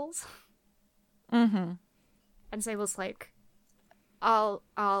is whistles. Mm-hmm. And Sable's like, I'll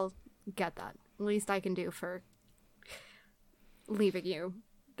get that. Least I can do for leaving you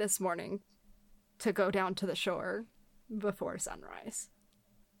this morning to go down to the shore before sunrise.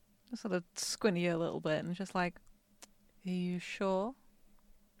 Just sort of squinty a little bit and just like, are you sure?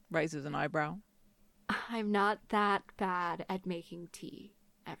 Raises an eyebrow. I'm not that bad at making tea,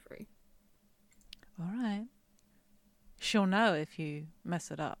 Every. All right. She'll know if you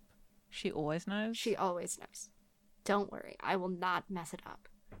mess it up. She always knows? She always knows. Don't worry, I will not mess it up.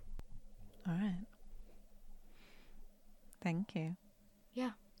 All right. Thank you.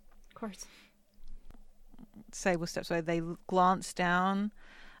 Yeah, of course. Sable steps away. They glance down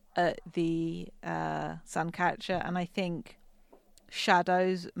at the suncatcher, and I think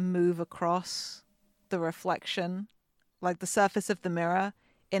shadows move across the reflection, like the surface of the mirror,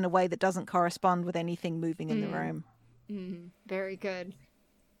 in a way that doesn't correspond with anything moving in the room. Very good.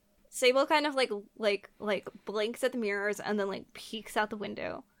 Sable kind of like blinks at the mirrors and then like peeks out the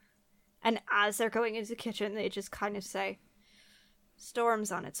window. And as they're going into the kitchen, they just kind of say,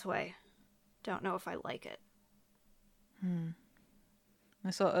 "Storm's on its way. Don't know if I like it."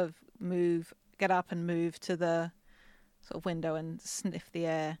 I sort of get up and move to the sort of window and sniff the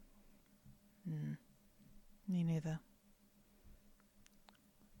air. Me neither.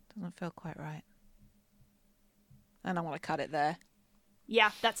 Doesn't feel quite right. And I want to cut it there.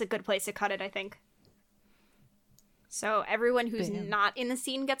 Yeah, that's a good place to cut it, I think. So everyone who's Bam. not in the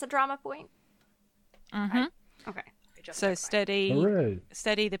scene gets a drama point? Mm-hmm. Okay. So Steady, Hooray.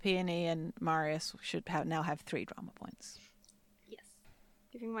 Steady, the Peony, and Marius should now have 3 drama points. Yes.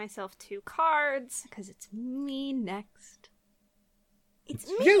 Giving myself 2 cards, because it's me next. It's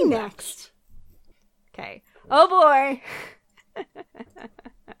me next! Okay. Oh boy!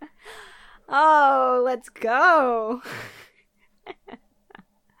 Oh, let's go!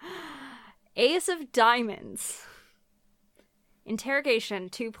 Ace of Diamonds. Interrogation,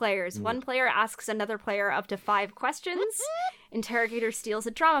 2 players. 1 player asks another player up to 5 questions. Interrogator steals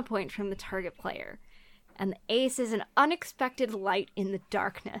a drama point from the target player. And the ace is an unexpected light in the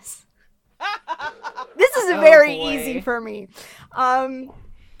darkness. This is very easy for me.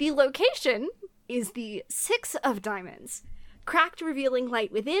 The location is the 6 of Diamonds. Cracked, revealing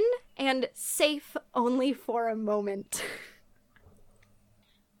light within, and safe only for a moment.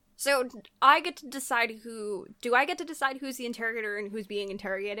 So, I get to decide do I get to decide who's the interrogator and who's being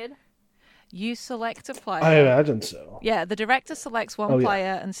interrogated? You select a player. I imagine so. Yeah, the director selects one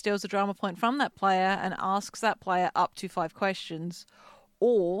player and steals a drama point from that player and asks that player up to 5 questions.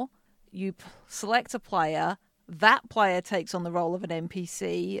 Or you select a player, that player takes on the role of an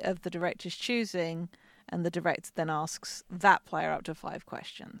NPC of the director's choosing, and the director then asks that player up to 5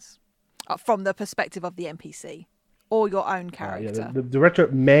 questions from the perspective of the NPC or your own character. The director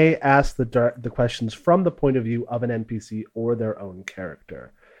may ask the questions from the point of view of an NPC or their own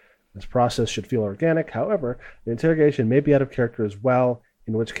character. This process should feel organic. However, the interrogation may be out of character as well.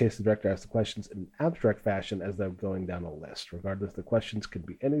 in which case the director asks the questions in an abstract fashion as though going down a list. Regardless, the questions could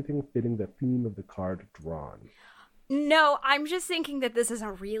be anything fitting the theme of the card drawn. No, I'm just thinking that this is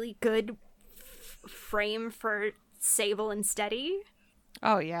a really good frame for Sable and Steady.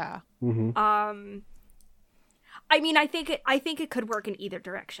 Oh yeah. Mm-hmm. I mean, I think it could work in either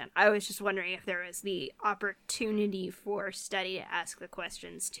direction. I was just wondering if there was the opportunity for Steady to ask the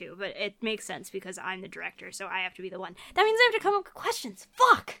questions too, but it makes sense because I'm the director, so I have to be the one. That means I have to come up with questions.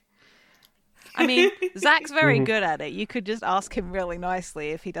 Fuck! I mean, Zach's very good at it. You could just ask him really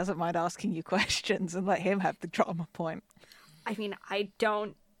nicely if he doesn't mind asking you questions and let him have the drama point. I mean, I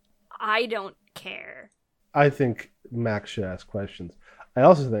don't care. I think Max should ask questions. I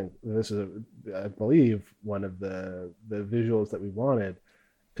also think this is, I believe, one of the visuals that we wanted,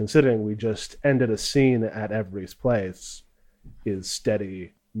 considering we just ended a scene at Every's place, is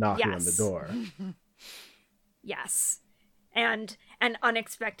Steady knocking on the door. Yes. And an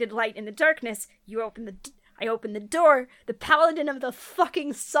unexpected light in the darkness. I open the door. The paladin of the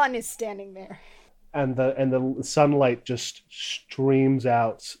fucking sun is standing there. And the sunlight just streams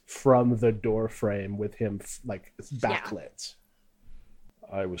out from the door frame with him like backlit.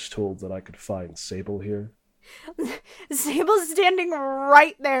 I was told that I could find Sable here. Sable's standing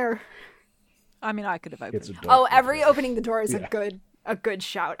right there. I mean, I could have opened. Every opening the door is a good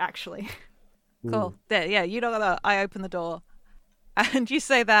shout, actually. Cool. There, yeah, you know that. I open the door, and you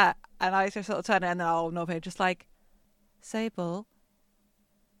say that, and I just sort of turn it, and then I'll nod here, just like, Sable.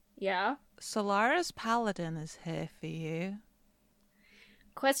 Yeah. Solaris Paladin is here for you.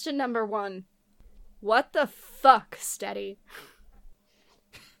 Question number 1. What the fuck, Steady?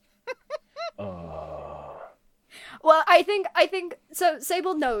 Well, I think so.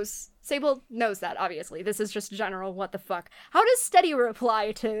 Sable knows that, obviously. This is just general what the fuck. How does Steady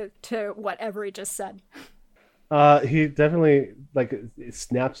reply to what Every just said? He definitely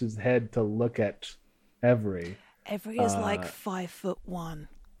snaps his head to look at Every. Every is like 5'1".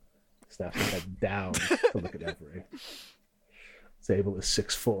 Snaps his head down to look at Every. Sable is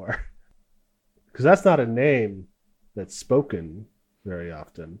 6'4". Because that's not a name that's spoken very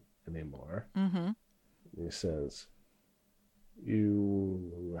often anymore. Mm-hmm. He says,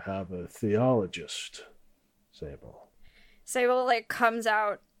 "You have a theologist, Sable." Sable comes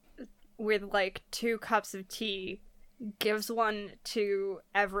out with 2 cups of tea, gives one to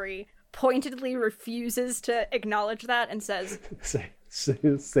Every, pointedly refuses to acknowledge that, and says,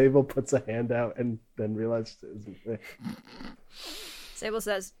 Sable puts a hand out and then realizes it isn't there. Sable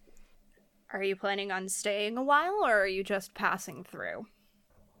says, "Are you planning on staying a while, or are you just passing through?"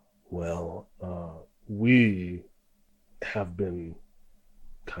 Well, we have been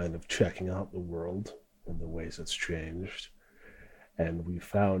kind of checking out the world and the ways it's changed. And we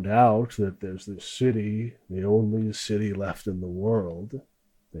found out that there's this city, the only city left in the world,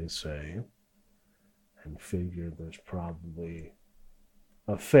 they say, and figured there's probably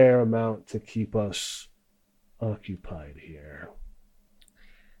a fair amount to keep us occupied here.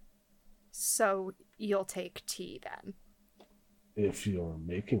 So you'll take tea then? If you're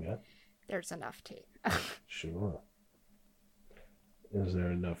making it. There's enough tea. Sure. Is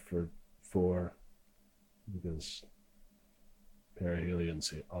there enough for 4? Because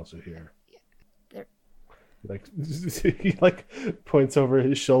Perihelion's also here. There. He points over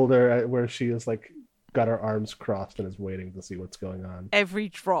his shoulder at where she is got her arms crossed and is waiting to see what's going on. Every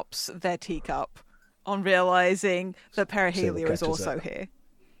drops their teacup on realizing that Perihelia is also here.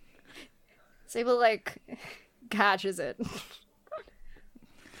 Sable catches it.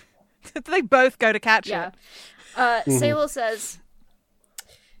 They both go to catch it. Sable says,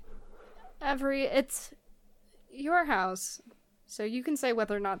 "Every, it's your house, so you can say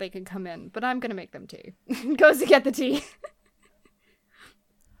whether or not they can come in, but I'm gonna make them tea." Goes to get the tea.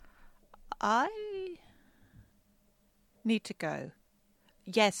 I need to go.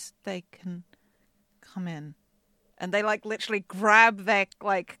 Yes, they can come in. And they literally grab their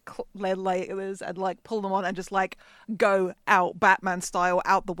lead layers and pull them on and just go out Batman style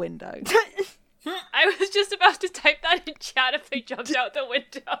out the window. I was just about to type that in chat if they jumped out the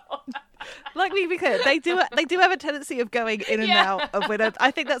window. Let me be clear, they do have a tendency of going in and out of windows. I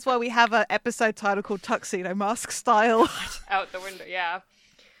think that's why we have an episode title called Tuxedo Mask Style. Out the window, yeah.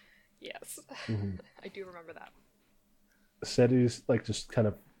 Yes. Mm-hmm. I do remember that. Seti's just kind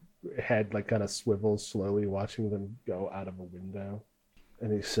of head kind of swivels slowly, watching them go out of a window,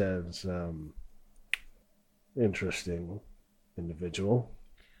 and he says, "Interesting individual."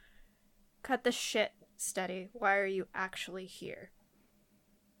 Cut the shit, Steady. Why are you actually here?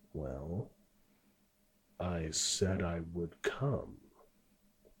 Well, I said I would come.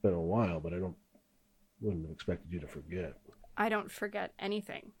 It's been a while, but wouldn't have expected you to forget. I don't forget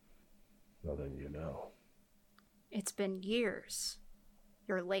anything. Well, then you know. It's been years.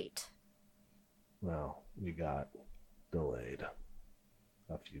 You're late. Well, we got delayed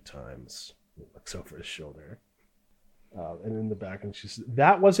a few times. He looks over his shoulder. And in the back, and she says,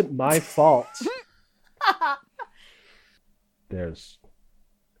 "That wasn't my fault." There's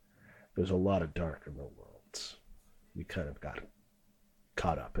a lot of dark in the world. We kind of got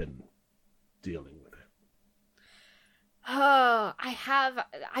caught up in dealing with it. Oh,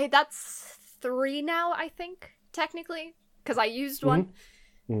 that's 3 now, I think, technically, because I used one.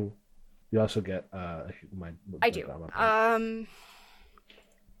 Mm-hmm. You also get I do.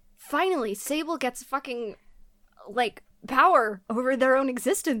 Finally, Sable gets fucking power over their own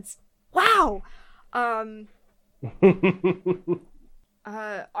existence. Wow. I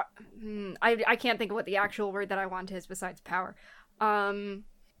can't think of what the actual word that I want is besides power.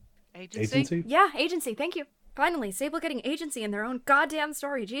 Agency? Yeah, agency. Thank you. Finally, Sable getting agency in their own goddamn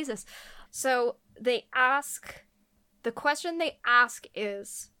story. Jesus. So the question they ask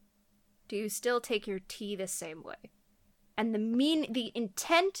is, do you still take your tea the same way? And the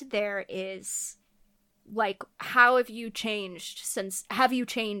intent there is, how have you changed since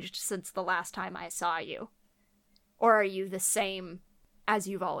the last time I saw you? Or are you the same as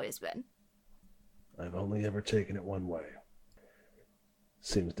you've always been? I've only ever taken it one way.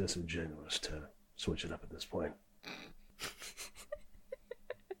 Seems disingenuous to switch it up at this point.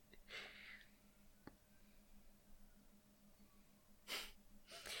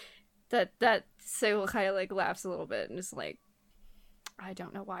 That Sable kind of laughs a little bit and is like, I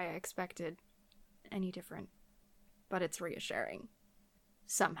don't know why I expected any different, but it's reassuring.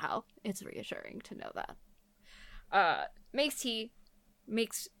 Somehow, it's reassuring to know that. Makes tea,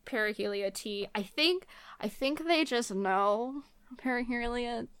 makes Perihelia tea. I think they just know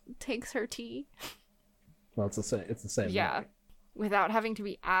Perihelia takes her tea. Well, it's the same. Yeah, way. Without having to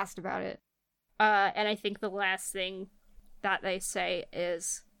be asked about it. And I think the last thing that they say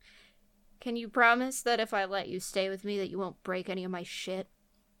is, can you promise that if I let you stay with me that you won't break any of my shit?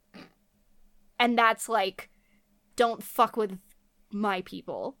 And that's don't fuck with my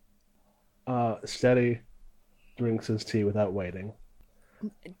people. Steady drinks his tea without waiting.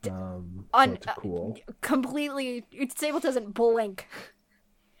 Cool. Completely, Sable doesn't blink.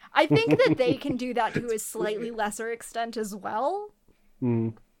 I think that they can do that to a slightly lesser extent as well.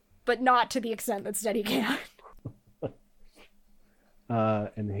 But not to the extent that Steady can.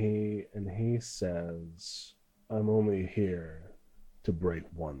 And he says, I'm only here to break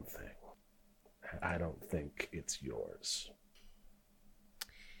one thing. I don't think it's yours.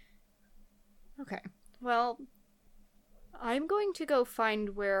 Okay. Well, I'm going to go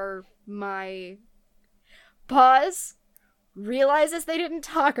find where my realizes they didn't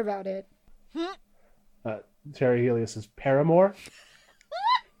talk about it. Perihelia says, Paramore?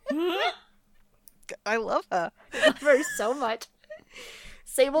 I love her. I love her so much.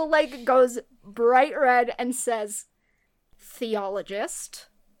 Sable goes bright red and says, theologist.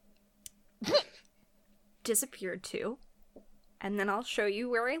 Disappeared too. And then I'll show you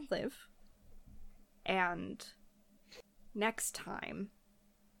where I live. And next time.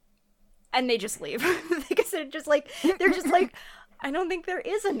 And they just leave. Because they're just I don't think there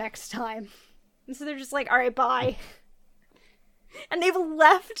is a next time. And so they're just alright, bye. And they've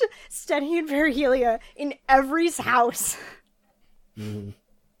left Steady and Perihelia in every's house. Mm-hmm.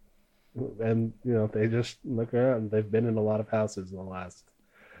 And, they just look around. They've been in a lot of houses in the last,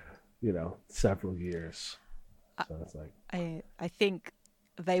 several years. So it's I think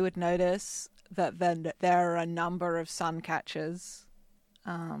they would notice that then there are a number of sun catchers.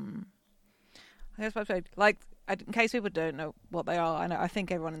 I guess in case people don't know what they are, I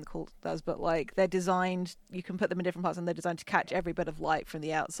think everyone in the cult does, but they're designed, you can put them in different parts and they're designed to catch every bit of light from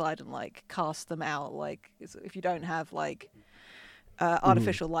the outside and cast them out. If you don't have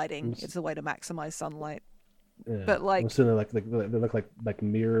artificial lighting, it's a way to maximize sunlight. Yeah. But so they look like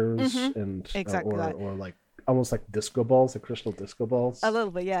mirrors and exactly or almost like disco balls, like crystal disco balls. A little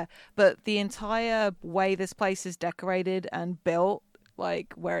bit, yeah. But the entire way this place is decorated and built,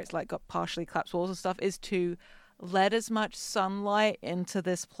 where it's got partially collapsed walls and stuff, is to let as much sunlight into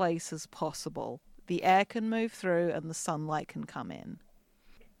this place as possible. The air can move through and the sunlight can come in.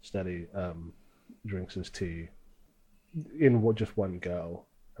 Steady drinks his tea in just one go.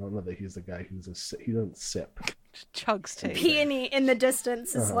 I don't know that he's the guy he doesn't sip. Just chugs tea. Peony in the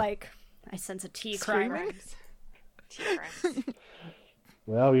distance is I sense a tea crime.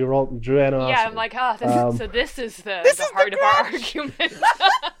 Well, you drew animosity. Yeah, I'm this is the heart of our argument.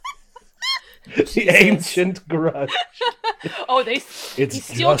 The ancient grudge. Oh, he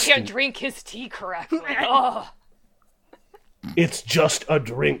still can't drink his tea correctly. Oh. It's just a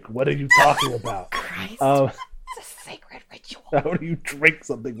drink. What are you talking about? Christ. It's a sacred ritual. How do you drink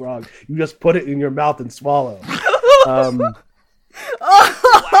something wrong? You just put it in your mouth and swallow.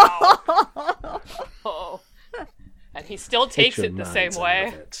 Oh. And he still takes it the same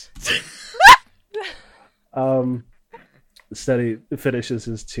way. Steady finishes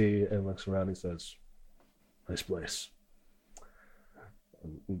his tea and looks around and says, "Nice place."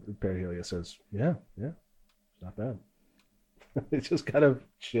 And Perihelia says, yeah, it's not bad. They just kind of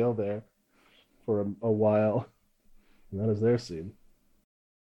chill there for a while. And that is their scene.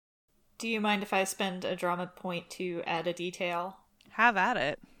 Do you mind if I spend a drama point to add a detail? Have at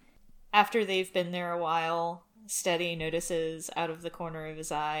it. After they've been there a while, Steady notices out of the corner of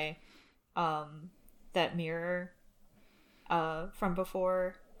his eye that mirror from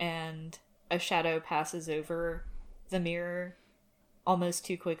before, and a shadow passes over the mirror almost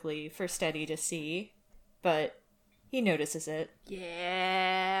too quickly for Steady to see, but he notices it.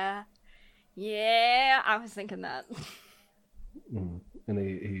 Yeah, I was thinking that. And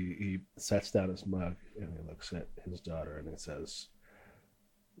he sets down his mug and he looks at his daughter and he says,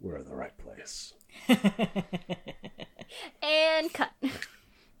 "We're in the right place." And cut.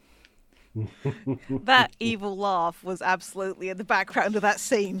 That evil laugh was absolutely in the background of that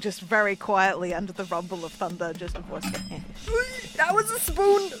scene, just very quietly under the rumble of thunder, just a voice going, That was a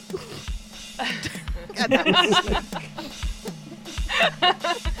spoon!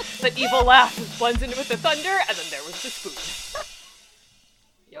 The evil laugh blends in with the thunder, and then there was the spoon.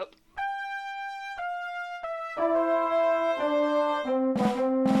 Yep.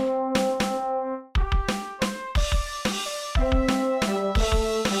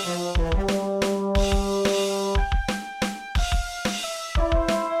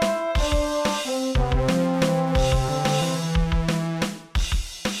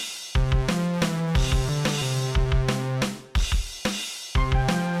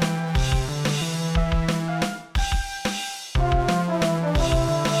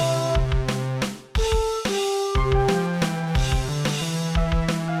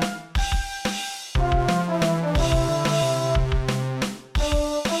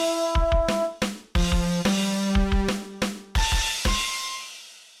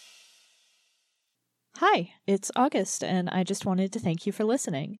 Hi, it's August, and I just wanted to thank you for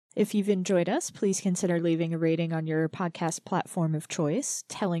listening. If you've enjoyed us, please consider leaving a rating on your podcast platform of choice,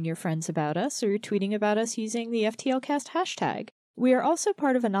 telling your friends about us, or tweeting about us using the FTLcast hashtag. We are also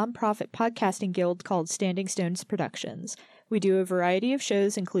part of a nonprofit podcasting guild called Standing Stones Productions. We do a variety of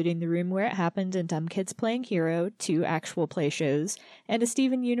shows, including The Room Where It Happened and Dumb Kids Playing Hero, 2 actual play shows, and a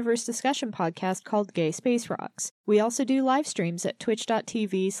Steven Universe discussion podcast called Gay Space Rocks. We also do live streams at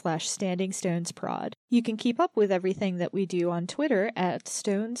twitch.tv/StandingStonesProd. You can keep up with everything that we do on Twitter at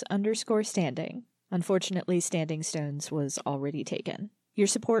Stones_Standing. Unfortunately, Standing Stones was already taken. Your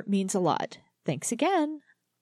support means a lot. Thanks again!